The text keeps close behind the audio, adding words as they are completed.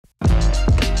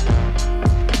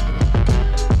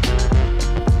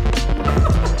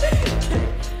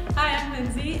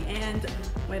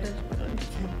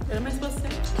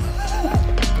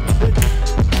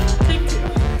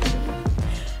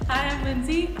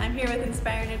I'm here with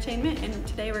Inspire Entertainment, and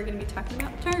today we're going to be talking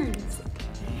about turns.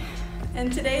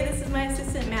 And today this is my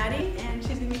assistant Maddie, and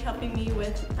she's going to be helping me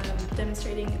with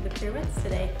demonstrating the pirouettes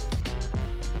today.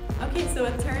 Okay, so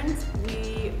with turns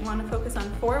we want to focus on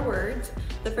 4 words.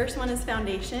 The first one is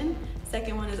foundation,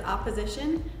 second one is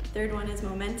opposition, third one is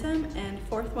momentum, and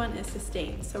fourth one is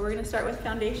sustain. So we're going to start with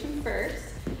foundation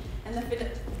first. And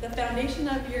the foundation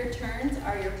of your turns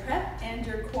are your prep and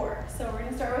your core. So we're going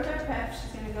to start with our prep.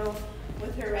 She's going to go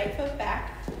with her right foot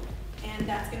back, and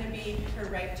that's going to be her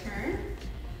right turn.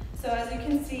 So as you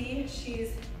can see, she's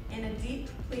in a deep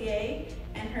plie,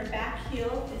 and her back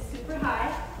heel is super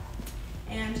high,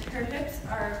 and her hips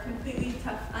are completely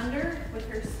tucked under with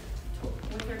her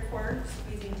core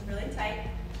squeezing really tight,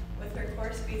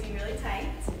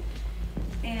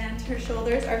 and her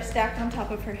shoulders are stacked on top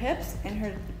of her hips, and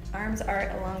her arms are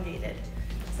elongated.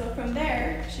 So from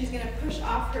there, she's going to push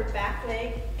off her back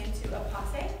leg into a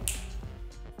passe.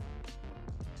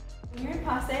 When you're in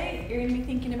passe, you're going to be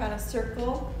thinking about a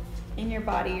circle in your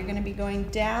body. You're going to be going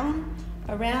down,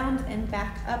 around, and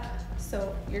back up.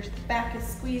 So your back is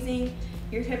squeezing,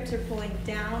 your hips are pulling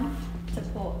down to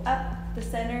pull up the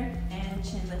center, and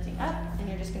chin lifting up, and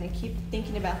you're just going to keep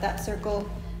thinking about that circle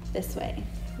this way.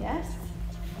 Yes?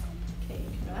 Okay, you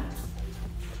can relax.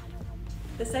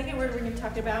 The second word we're going to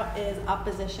talk about is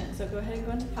opposition. So go ahead and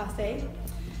go into passe.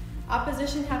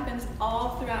 Opposition happens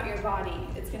all throughout your body.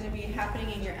 It's going to be happening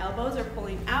in your elbows are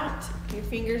pulling out, your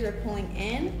fingers are pulling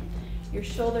in, your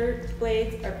shoulder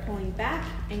blades are pulling back,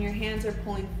 and your hands are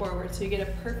pulling forward. So you get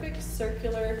a perfect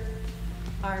circular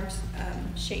arm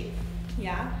shape.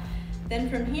 Yeah? Then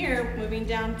from here, moving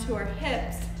down to our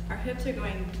hips are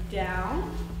going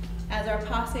down as our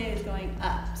passe is going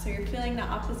up. So you're feeling that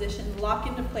opposition lock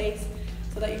into place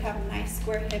so that you have nice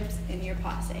square hips in your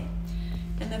passe.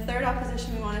 And the third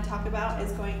opposition we want to talk about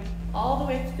is going all the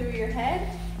way through your head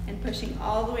and pushing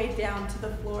all the way down to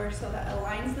the floor so that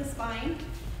aligns the spine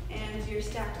and you're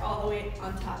stacked all the way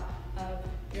on top of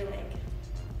your leg.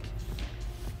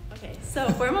 Okay, so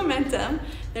for momentum,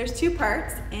 there's 2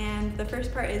 parts, and the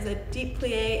first part is a deep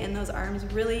plie and those arms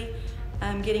really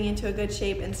getting into a good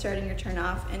shape and starting your turn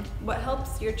off. And what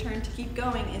helps your turn to keep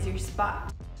going is your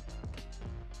spot.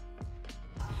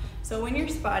 So when you're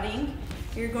spotting,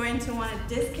 you're going to want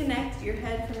to disconnect your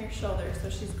head from your shoulders. So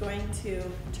she's going to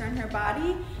turn her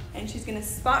body, and she's going to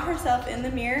spot herself in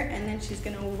the mirror, and then she's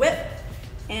going to whip,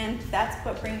 and that's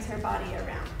what brings her body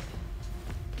around.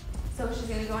 So she's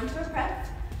going to go into a prep.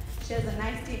 She has a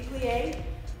nice deep plie,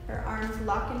 her arms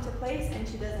lock into place, and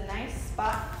she does a nice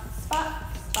spot,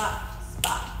 spot, spot,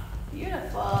 spot.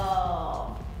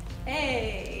 Beautiful.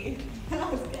 Hey,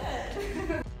 that was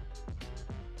good.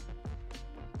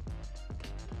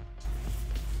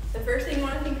 The first thing you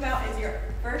want to think about is your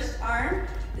first arm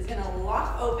is going to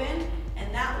lock open,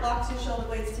 and that locks your shoulder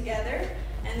blades together.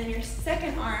 And then your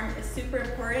second arm is super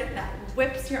important. That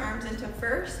whips your arms into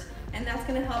first, and that's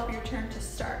going to help your turn to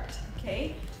start,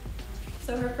 okay?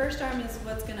 So her first arm is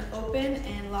what's going to open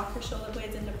and lock her shoulder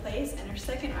blades into place, and her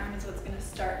second arm is what's going to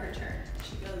start her turn.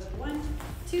 She goes 1,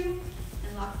 2,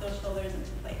 and locks those shoulders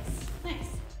into place.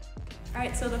 Nice. All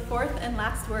right, so the fourth and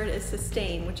last word is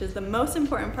sustain, which is the most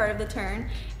important part of the turn,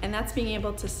 and that's being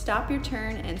able to stop your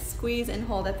turn and squeeze and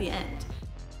hold at the end.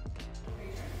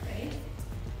 Ready?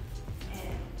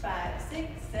 And 5, 6,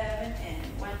 7,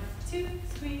 and 1, 2,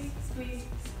 squeeze, squeeze,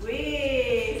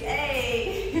 squeeze.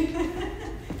 Hey!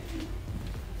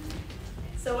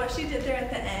 So what she did there at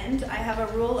the end, I have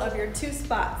a rule of your 2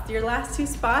 spots. Your last 2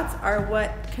 spots are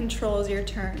what controls your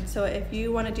turn. So if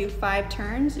you want to do 5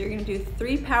 turns, you're going to do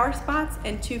 3 power spots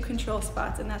and 2 control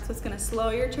spots, and that's what's going to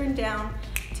slow your turn down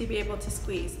to be able to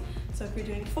squeeze. So if you're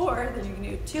doing 4, then you're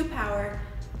going to do 2 power,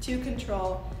 2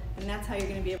 control, and that's how you're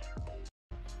going to be able.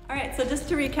 All right, so just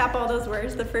to recap all those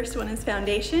words, the first one is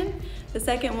foundation, the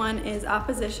second one is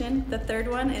opposition, the third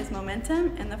one is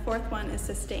momentum, and the fourth one is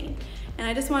sustain. And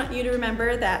I just want you to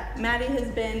remember that Maddie has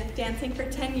been dancing for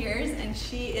 10 years, and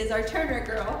she is our turner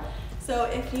girl. So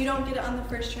if you don't get it on the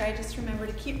first try, just remember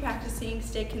to keep practicing,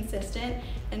 stay consistent,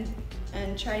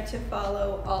 and try to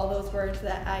follow all those words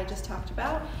that I just talked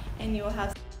about, and you will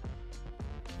have.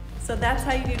 So that's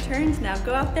how you do turns. Now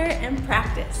go out there and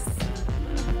practice.